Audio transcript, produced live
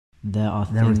There are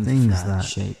things that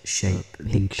shape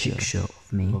the picture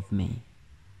of me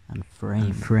and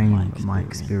frame my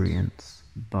experience,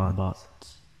 but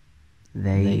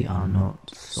they are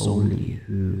not solely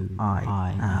who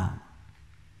I am.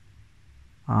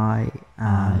 I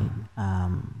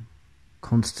am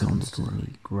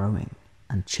constantly growing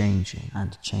and changing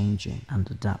and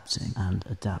adapting.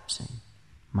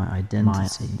 My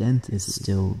identity is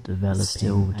still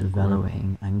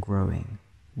developing and growing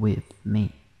with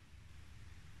me.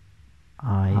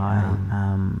 I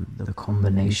am the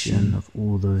combination of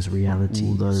all those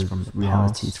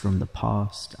realities from the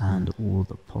past and all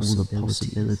the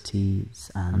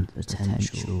possibilities and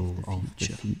potential of the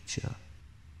future.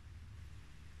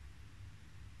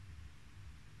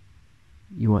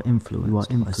 You are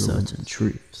influenced by certain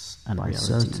truths and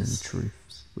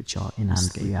which are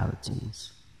inescapable.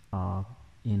 Realities are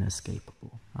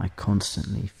inescapable. I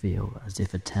constantly feel as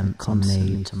if attempts are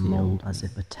made to mold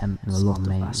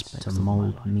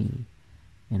me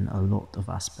in a lot of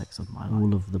aspects of my life.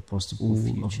 All of the possible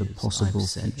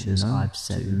futures I've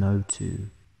said no to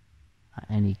at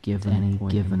any given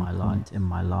point in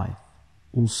my life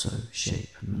also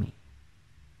shape me.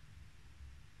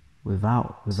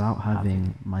 Without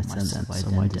having my sense of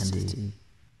identity,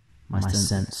 my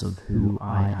sense of who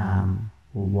I am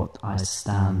or what I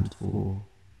stand for,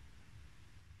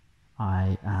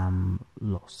 I am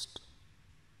lost.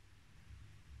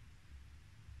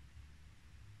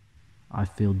 I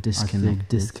feel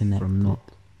disconnected from not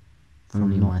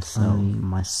only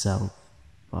myself,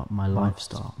 but my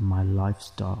lifestyle.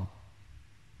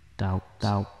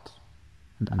 Doubt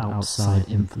and outside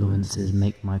influences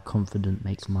make my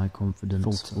confidence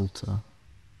falter.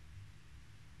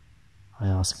 I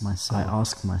ask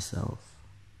myself,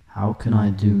 how can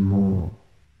I do more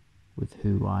with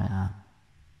who I am?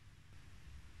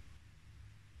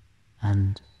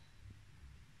 And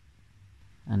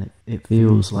it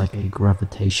feels like a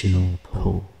gravitational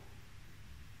pull.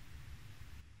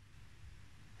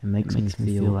 It makes me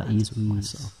feel at ease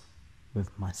with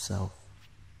myself.